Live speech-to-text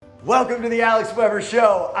Welcome to the Alex Weber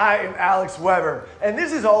Show. I am Alex Weber, and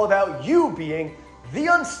this is all about you being the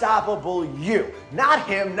unstoppable you. Not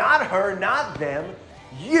him, not her, not them,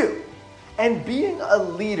 you. And being a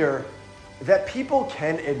leader that people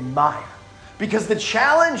can admire. Because the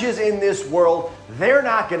challenges in this world, they're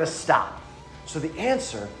not gonna stop. So the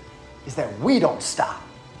answer is that we don't stop.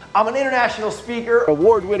 I'm an international speaker,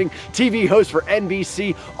 award-winning TV host for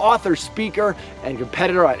NBC, author, speaker, and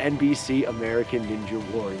competitor on NBC American Ninja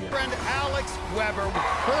Warrior. Friend Alex Weber,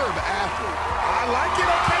 herb athlete. I like it,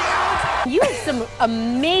 okay, Alex? You have some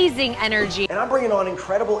amazing energy. And I'm bringing on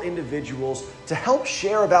incredible individuals to help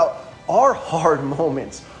share about our hard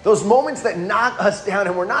moments. Those moments that knock us down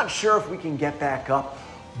and we're not sure if we can get back up,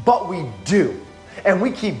 but we do. And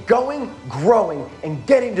we keep going, growing, and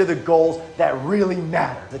getting to the goals that really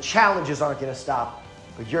matter. The challenges aren't gonna stop,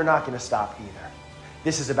 but you're not gonna stop either.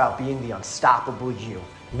 This is about being the unstoppable you.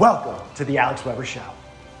 Welcome to the Alex Weber Show.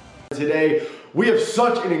 Today, we have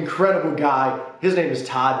such an incredible guy. His name is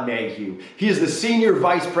Todd Mayhew. He is the Senior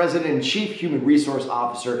Vice President and Chief Human Resource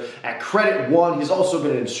Officer at Credit One. He's also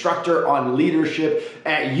been an instructor on leadership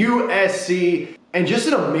at USC, and just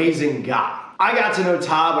an amazing guy. I got to know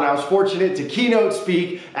Todd when I was fortunate to keynote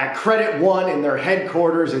speak at Credit One in their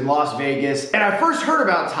headquarters in Las Vegas. And I first heard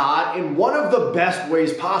about Todd in one of the best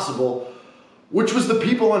ways possible, which was the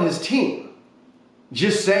people on his team.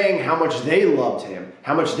 Just saying how much they loved him,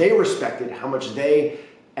 how much they respected, how much they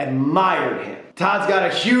admired him. Todd's got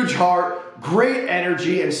a huge heart, great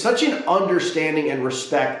energy, and such an understanding and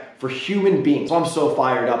respect for human beings. So I'm so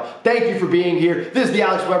fired up. Thank you for being here. This is the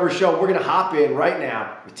Alex Weber Show. We're gonna hop in right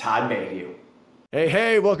now with Todd Mayhew.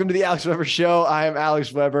 Hey, welcome to the Alex Weber Show. I am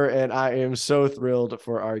Alex Weber, and I am so thrilled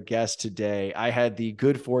for our guest today. I had the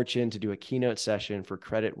good fortune to do a keynote session for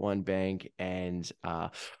Credit One Bank, and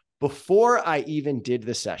before I even did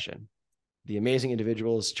the session, the amazing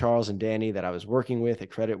individuals, Charles and Danny, that I was working with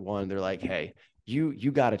at Credit One, they're like, hey,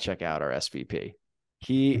 you got to check out our SVP.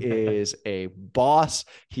 He is a boss.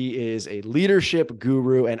 He is a leadership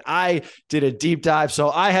guru, and I did a deep dive, so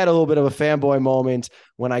I had a little bit of a fanboy moment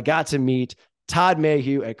when I got to meet Todd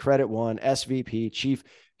Mayhew at Credit One, SVP, Chief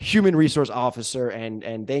Human Resource Officer,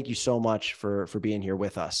 and thank you so much for being here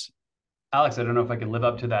with us. Alex, I don't know if I can live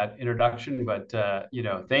up to that introduction, but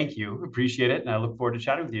thank you, appreciate it, and I look forward to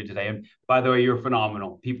chatting with you today. And by the way, you're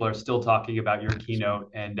phenomenal. People are still talking about your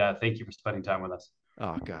keynote, and thank you for spending time with us.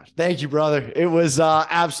 Oh gosh, thank you, brother. It was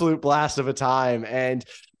absolute blast of a time, and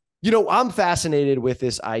I'm fascinated with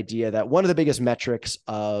this idea that one of the biggest metrics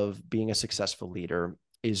of being a successful leader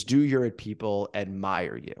is, do your people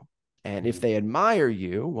admire you? And if they admire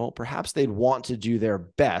you, well, perhaps they'd want to do their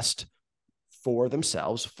best for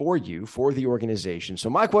themselves, for you, for the organization.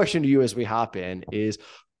 So my question to you as we hop in is,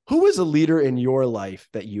 who is a leader in your life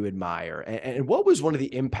that you admire? And what was one of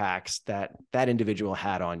the impacts that individual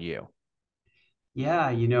had on you? Yeah,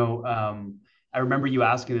 I remember you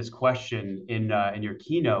asking this question in your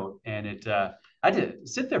keynote, and I had to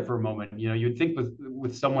sit there for a moment. You'd think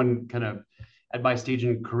with someone kind of at my stage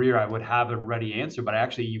in career, I would have a ready answer,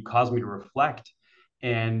 but you caused me to reflect.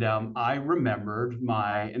 And I remembered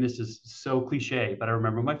and this is so cliche, but I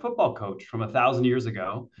remember my football coach from 1,000 years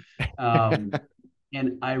ago. And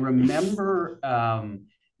I remember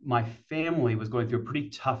my family was going through a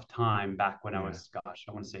pretty tough time back when I was,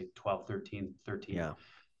 I want to say 12, 13. Yeah.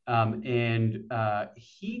 And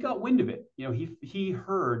he got wind of it. He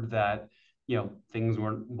heard that, things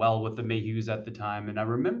weren't well with the Mayhews at the time. And I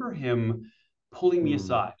remember him pulling me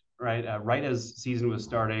aside, right as season was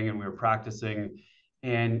starting and we were practicing.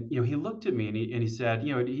 And, he looked at me and he said,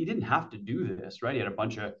 he didn't have to do this, right? He had a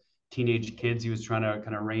bunch of teenage kids he was trying to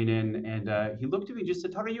kind of rein in. And he looked at me and just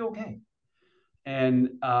said, Todd, are you okay?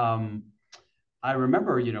 And I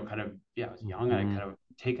remember, I was young and I kind of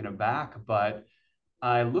taken aback, but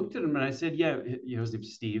I looked at him and I said, yeah, his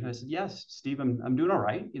name's Steve. I said, yes, Steve, I'm doing all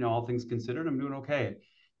right. All things considered, I'm doing okay.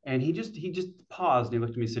 And he just paused and he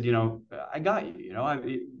looked at me and said, I got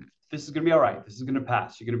you, this is going to be all right. This is going to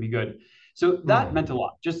pass. You're going to be good. So that meant a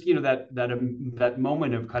lot. Just, that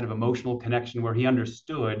moment of kind of emotional connection where he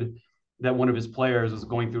understood that one of his players was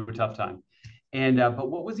going through a tough time. And, but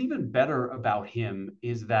what was even better about him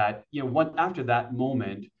is that, after that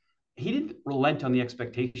moment, he didn't relent on the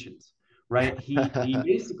expectations. Right. He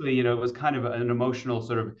basically, it was kind of an emotional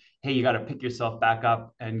sort of, hey, you got to pick yourself back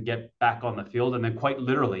up and get back on the field. And then quite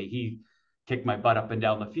literally, he kicked my butt up and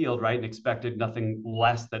down the field, right, and expected nothing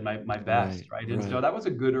less than my best, right? And so that was a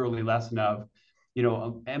good early lesson of,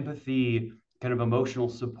 empathy, kind of emotional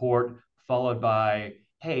support, followed by,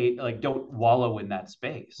 hey, like, don't wallow in that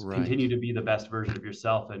space. Right. Continue to be the best version of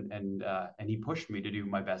yourself. And he pushed me to do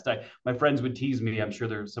my best. My friends would tease me. I'm sure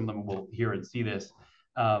there's some of them will hear and see this.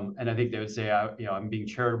 And I think they would say, I'm being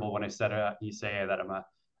charitable when I said, you say that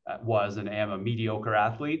was and am a mediocre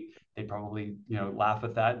athlete. They'd probably, laugh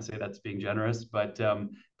at that and say that's being generous. But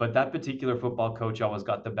that particular football coach always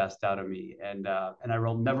got the best out of me. And I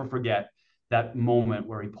will never forget that moment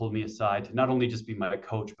where he pulled me aside to not only just be my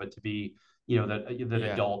coach, but to be,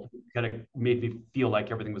 that adult, kind of made me feel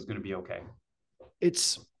like everything was going to be okay.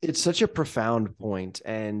 It's such a profound point.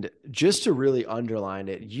 And just to really underline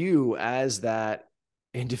it, you as that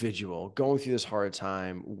individual going through this hard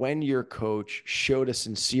time, when your coach showed a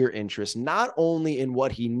sincere interest, not only in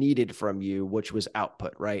what he needed from you, which was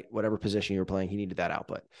output, right? Whatever position you were playing, he needed that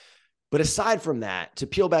output. But aside from that, to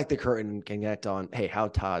peel back the curtain and connect on, hey,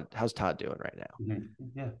 how's Todd doing right now? Mm-hmm.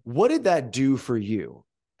 Yeah. What did that do for you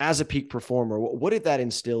as a peak performer? What did that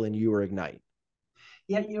instill in you or ignite?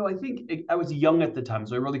 Yeah, I think I was young at the time,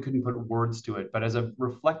 so I really couldn't put words to it. But as I've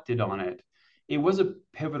reflected on it, it was a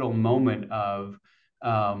pivotal moment of,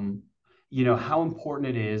 how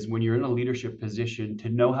important it is when you're in a leadership position to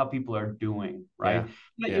know how people are doing, right?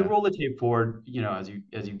 You roll the tape forward, as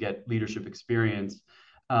you get leadership experience.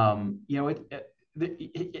 It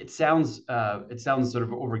sounds sort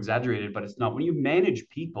of over exaggerated, but it's not. When you manage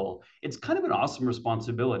people, it's kind of an awesome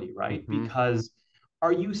responsibility, right? Mm-hmm. Because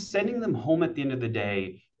are you sending them home at the end of the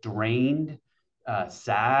day drained,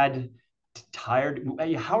 sad, tired?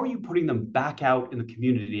 How are you putting them back out in the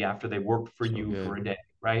community after they worked for you for a day,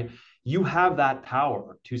 right? You have that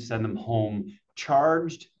power to send them home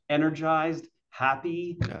charged, energized,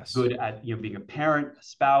 happy, good at being a parent, a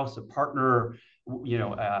spouse, a partner,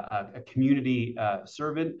 a community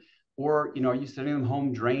servant. Or are you sending them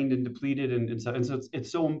home drained and depleted? And so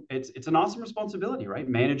it's an awesome responsibility, right?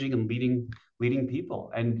 Managing and leading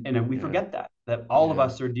people, and we forget that all of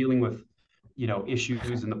us are dealing with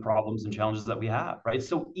issues and the problems and challenges that we have, right? It's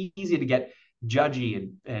so easy to get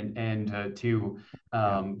judgy and to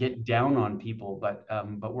get down on people, but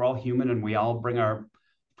we're all human and we all bring our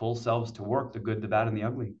full selves to work, the good, the bad, and the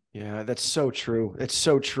ugly. Yeah, that's so true. It's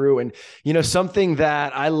so true. And, something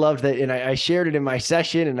that I loved that, and I shared it in my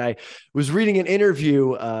session, and I was reading an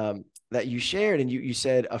interview that you shared, and you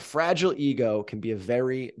said a fragile ego can be a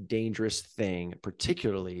very dangerous thing,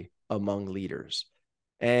 particularly among leaders.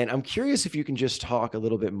 And I'm curious if you can just talk a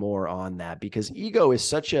little bit more on that, because ego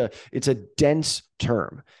is it's a dense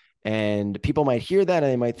term, and people might hear that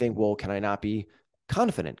and they might think, well, can I not be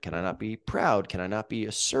confident? Can I not be proud? Can I not be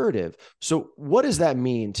assertive? So what does that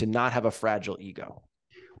mean to not have a fragile ego?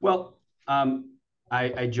 Well,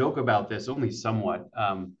 I joke about this only somewhat.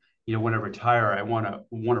 When I retire, I want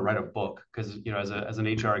to write a book because, as an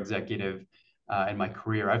HR executive in my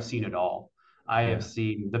career, I've seen it all. I have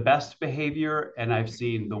seen the best behavior and I've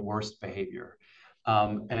seen the worst behavior.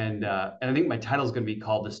 And I think my title is going to be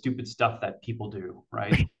called "The Stupid Stuff That People Do,"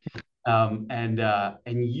 right? And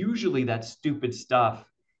usually that stupid stuff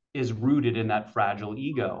is rooted in that fragile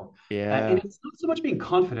ego. And it's not so much being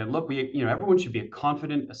confident. Look, everyone should be a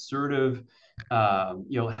confident, assertive,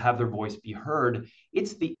 have their voice be heard.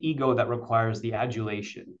 It's the ego that requires the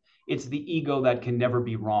adulation. It's the ego that can never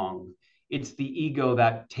be wrong. It's the ego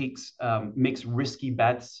that makes risky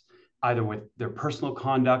bets, either with their personal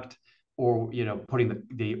conduct or putting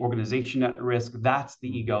the organization at risk. That's the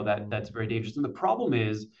ego that's very dangerous. And the problem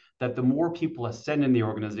is that the more people ascend in the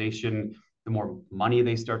organization, the more money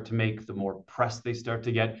they start to make, the more press they start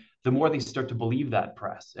to get, the more they start to believe that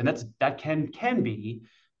press. And that can be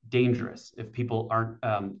dangerous if people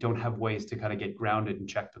don't have ways to kind of get grounded and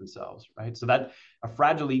check themselves, right? So that a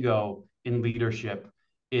fragile ego in leadership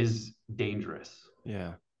is dangerous.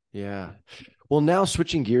 Yeah. Well, now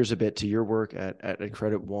switching gears a bit to your work at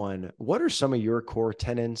Credit One, what are some of your core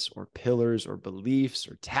tenets or pillars or beliefs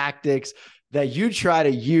or tactics that you try to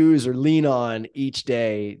use or lean on each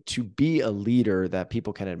day to be a leader that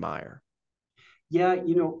people can admire? Yeah,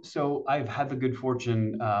 so I've had the good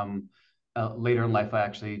fortune later in life. I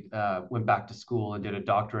actually went back to school and did a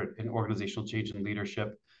doctorate in organizational change and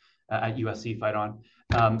leadership at USC Fight On.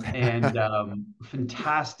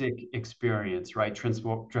 Fantastic experience, right?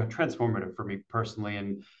 Transformative for me personally.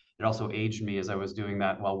 And it also aged me as I was doing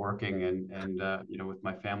that while working and with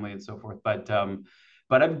my family and so forth. But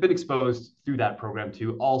I've been exposed through that program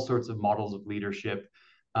to all sorts of models of leadership.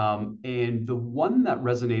 And the one that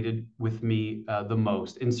resonated with me the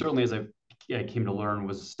most, and certainly as I came to learn,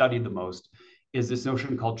 was studied the most, is this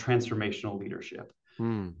notion called transformational leadership.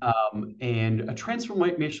 And a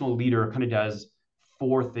transformational leader kind of does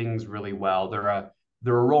four things really well. They're a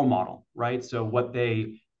role model, right? So what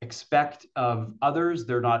they expect of others.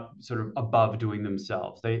 They're not sort of above doing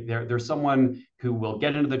themselves. They're someone who will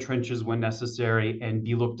get into the trenches when necessary and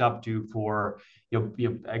be looked up to for,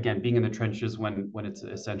 again, being in the trenches when it's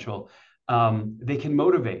essential. They can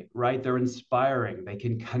motivate, right? They're inspiring. They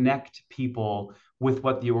can connect people with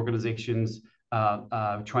what the organization's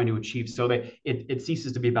trying to achieve. So it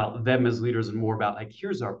ceases to be about them as leaders and more about like,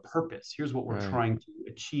 here's our purpose. Here's what we're trying to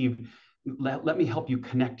achieve. Let me help you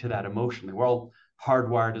connect to that emotionally. We're all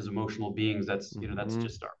hardwired as emotional beings. That's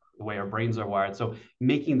just the way our brains are wired. So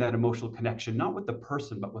making that emotional connection, not with the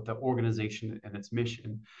person, but with the organization and its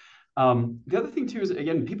mission. The other thing too is,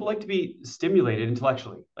 again, people like to be stimulated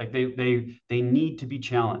intellectually. Like they need to be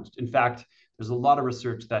challenged. In fact, there's a lot of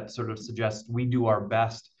research that sort of suggests we do our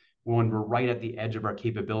best when we're right at the edge of our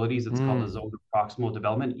capabilities. It's called a zone of proximal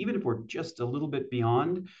development. Even if we're just a little bit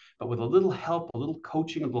beyond, but with a little help, a little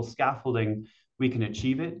coaching, a little scaffolding, we can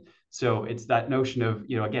achieve it. So it's that notion of,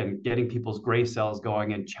 again, getting people's gray cells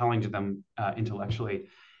going and challenging them intellectually.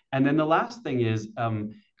 And then the last thing is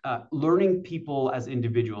learning people as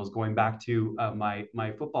individuals, going back to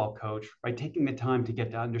my football coach, right? Taking the time to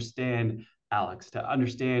get to understand Alex, to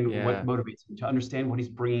understand what motivates him, to understand what he's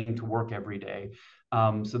bringing to work every day,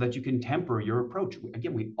 so that you can temper your approach.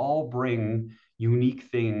 Again, we all bring unique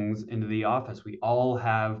things into the office. We all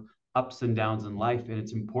have ups and downs in life, and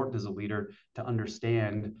it's important as a leader to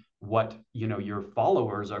understand what your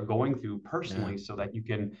followers are going through personally, so that you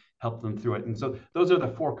can help them through it. And so those are the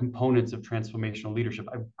 4 components of transformational leadership.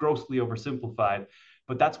 I've grossly oversimplified,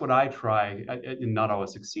 but that's what I try, and not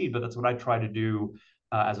always succeed, but that's what I try to do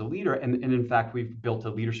as a leader. And in fact, we've built a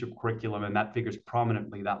leadership curriculum, and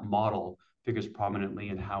that model figures prominently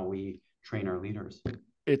in how we train our leaders.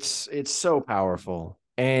 It's so powerful.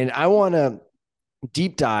 And I want to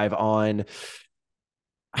deep dive on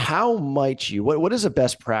how might you, what is a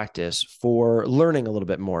best practice for learning a little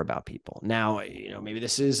bit more about people? Now, maybe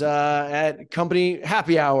this is at company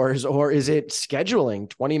happy hours, or is it scheduling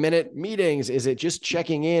 20-minute meetings? Is it just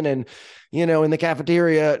checking in and, in the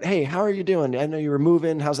cafeteria, hey, how are you doing? I know you were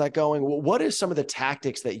moving. How's that going? What is some of the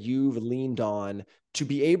tactics that you've leaned on to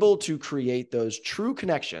be able to create those true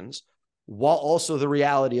connections while also the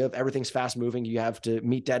reality of everything's fast moving? You have to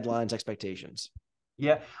meet deadlines, expectations.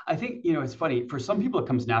 Yeah, I think, it's funny. For some people, it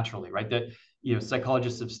comes naturally, right? That,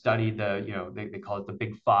 psychologists have studied they call it the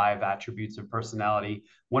big 5 attributes of personality.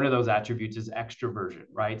 One of those attributes is extroversion,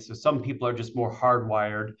 right? So some people are just more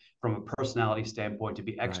hardwired from a personality standpoint to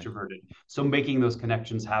be extroverted. Right. So making those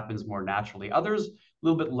connections happens more naturally. Others, a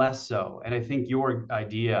little bit less so. And I think your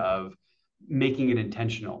idea of making it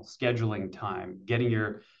intentional, scheduling time, getting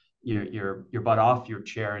your butt off your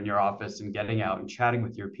chair in your office and getting out and chatting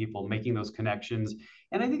with your people, making those connections.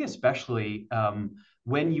 And I think especially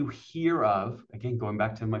when you hear of, again, going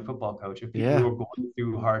back to my football coach, if people who are going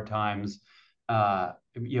through hard times,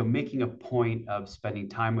 making a point of spending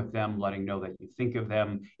time with them, letting know that you think of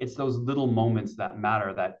them. It's those little moments that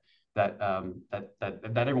matter, that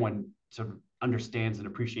everyone sort of understands and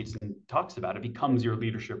appreciates and talks about. It becomes your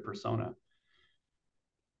leadership persona.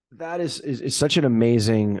 That is such an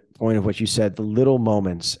amazing point of what you said, the little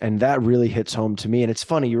moments. And that really hits home to me. And it's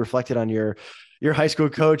funny, you reflected on your high school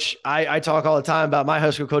coach. I talk all the time about my high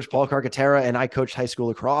school coach, Paul Carcaterra, and I coached high school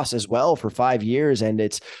lacrosse as well for 5 years. And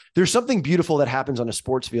there's something beautiful that happens on a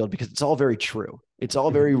sports field because it's all very true. It's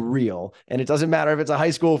all very real. And it doesn't matter if it's a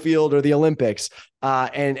high school field or the Olympics.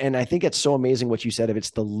 And I think it's so amazing what you said of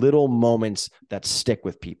it's the little moments that stick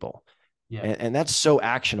with people. Yeah. And that's so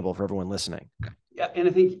actionable for everyone listening. Yeah, and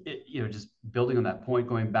I think just building on that point,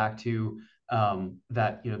 going back to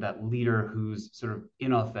that leader who's sort of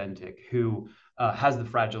inauthentic, who has the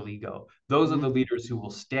fragile ego. Those are the leaders who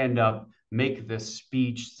will stand up, make this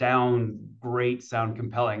speech sound great, sound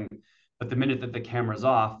compelling, but the minute that the camera's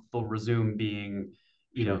off, they'll resume being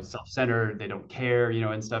self-centered. They don't care,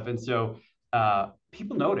 and stuff. And so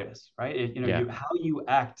people notice, right? How you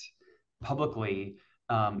act publicly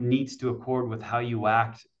needs to accord with how you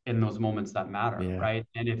act in those moments that matter, right?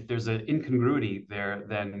 And if there's an incongruity there,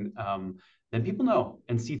 then people know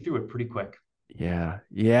and see through it pretty quick. Yeah.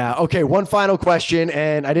 Okay. One final question,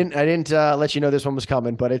 and I didn't let you know this one was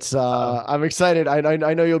coming, but it's I'm excited.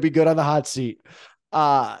 I know you'll be good on the hot seat.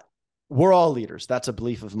 We're all leaders. That's a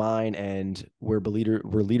belief of mine, and we're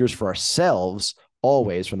leaders for ourselves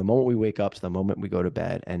always, from the moment we wake up to the moment we go to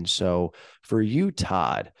bed. And so, for you,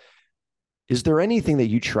 Todd, is there anything that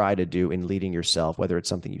you try to do in leading yourself, whether it's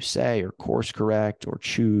something you say or course correct or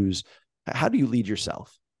choose? How do you lead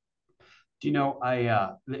yourself? Do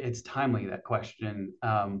it's timely, that question.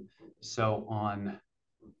 So on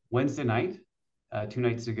Wednesday night, 2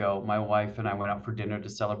 nights ago, my wife and I went out for dinner to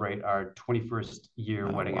celebrate our 21st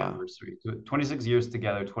year wedding anniversary. 26 years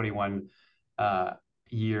together, 21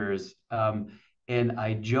 years. And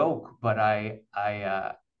I joke, but I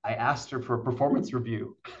asked her for a performance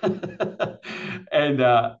review, and and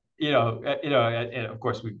of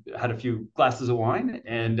course we had a few glasses of wine,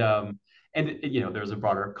 and there's a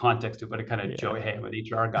broader context to it, but I kind of joke, hey, I'm an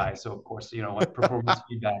HR guy, so of course what performance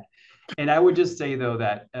feedback. And I would just say though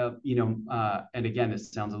that and again,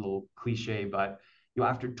 this sounds a little cliche, but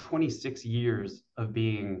after 26 years of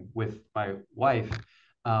being with my wife,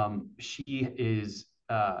 she is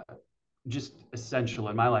just essential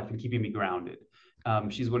in my life and keeping me grounded.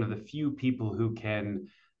 She's one of the few people who can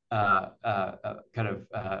kind of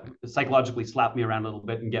psychologically slap me around a little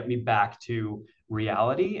bit and get me back to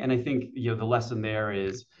reality. And I think the lesson there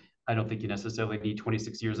is, I don't think you necessarily need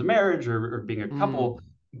 26 years of marriage or being a couple,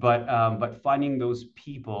 but finding those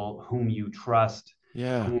people whom you trust,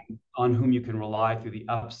 on whom you can rely through the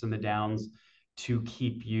ups and the downs to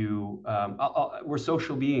keep you. We're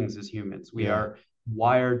social beings as humans. We are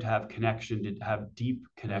wired to have connection, to have deep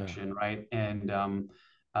connection, right? And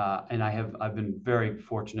I've been very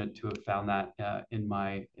fortunate to have found that in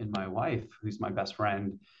my wife, who's my best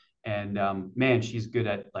friend. And man, she's good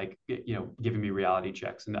at giving me reality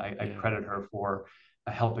checks, and I credit her for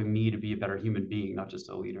helping me to be a better human being, not just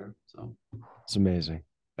a leader. So it's amazing.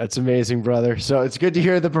 That's amazing, brother. So it's good to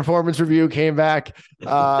hear the performance review came back.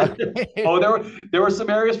 There were some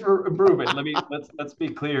areas for improvement. Let's be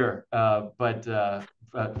clear. But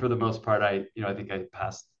for the most part, I think I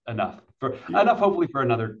passed enough, hopefully for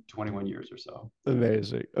another 21 years or so.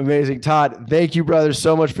 Amazing. Todd, thank you, brother,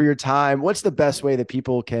 so much for your time. What's the best way that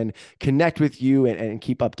people can connect with you and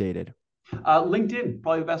keep updated? LinkedIn,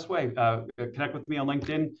 probably the best way. Connect with me on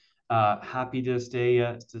LinkedIn. Happy to stay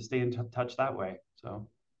in touch that way. So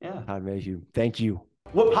yeah. Todd Mayhew, thank you.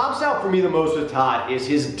 What pops out for me the most with Todd is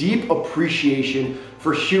his deep appreciation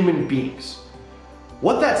for human beings.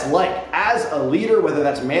 What that's like as a leader, whether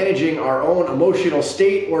that's managing our own emotional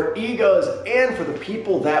state or egos, and for the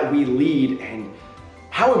people that we lead, and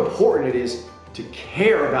how important it is to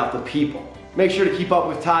care about the people. Make sure to keep up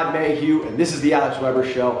with Todd Mayhew, and this is the Alex Weber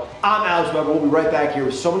Show. I'm Alex Weber. We'll be right back here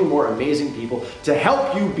with so many more amazing people to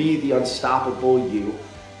help you be the unstoppable you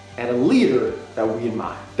and a leader that we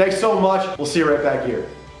admire. Thanks so much. We'll see you right back here.